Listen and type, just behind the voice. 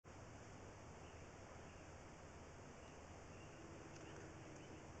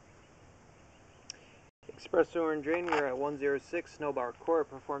Espresso and Drain, we are at 106 Snowbar Court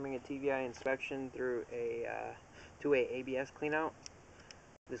performing a TVI inspection through a two-way ABS cleanout.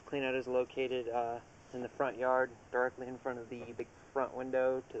 This cleanout is located in the front yard, directly in front of the big front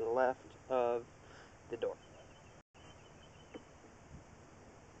window to the left of the door.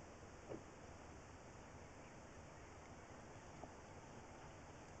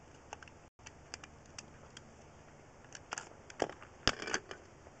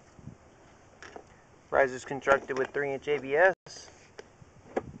 Riser is constructed with 3-inch ABS.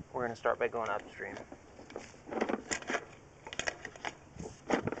 We're going to start by going upstream.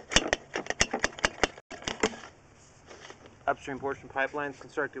 Upstream portion pipeline is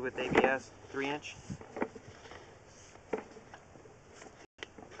constructed with ABS 3-inch.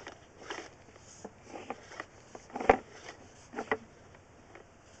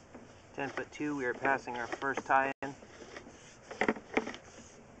 Foot 2, we are passing our first tie-in.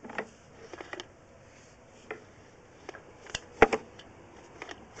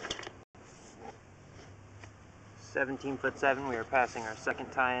 Foot 7, we are passing our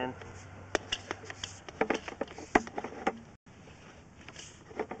second tie-in.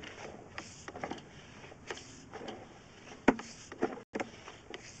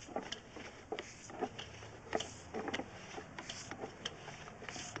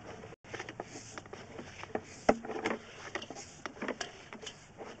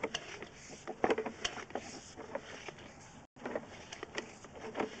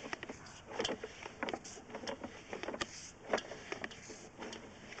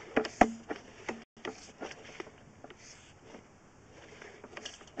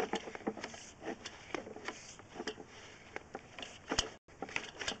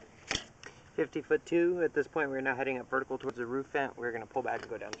 Foot 2, at this point we're now heading up vertical towards the roof vent. We're going to pull back and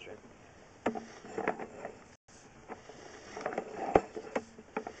go downstream.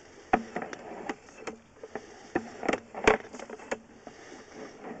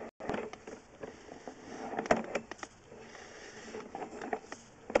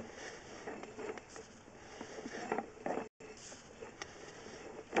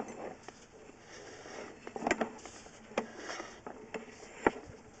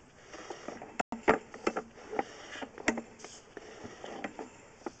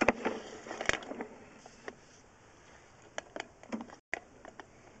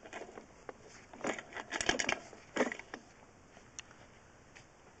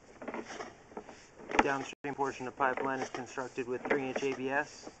 2. Downstream portion of the pipeline is constructed with 3-inch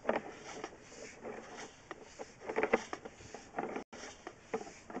ABS.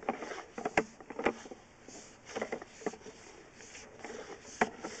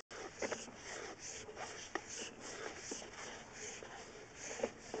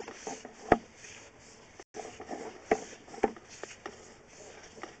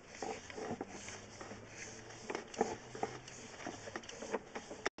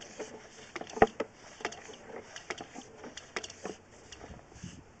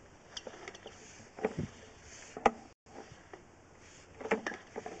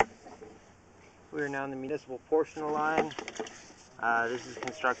 We are now in the municipal portion of the line. This is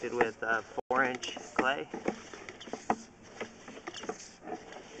constructed with 4-inch clay.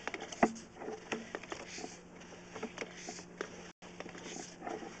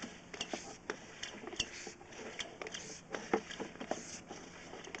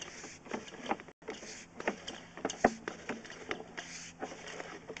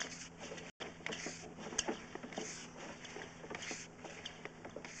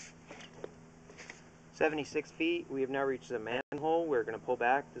 "76 feet, we have now reached the manhole. We're going to pull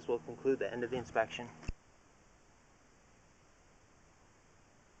back. This will conclude the end of the inspection.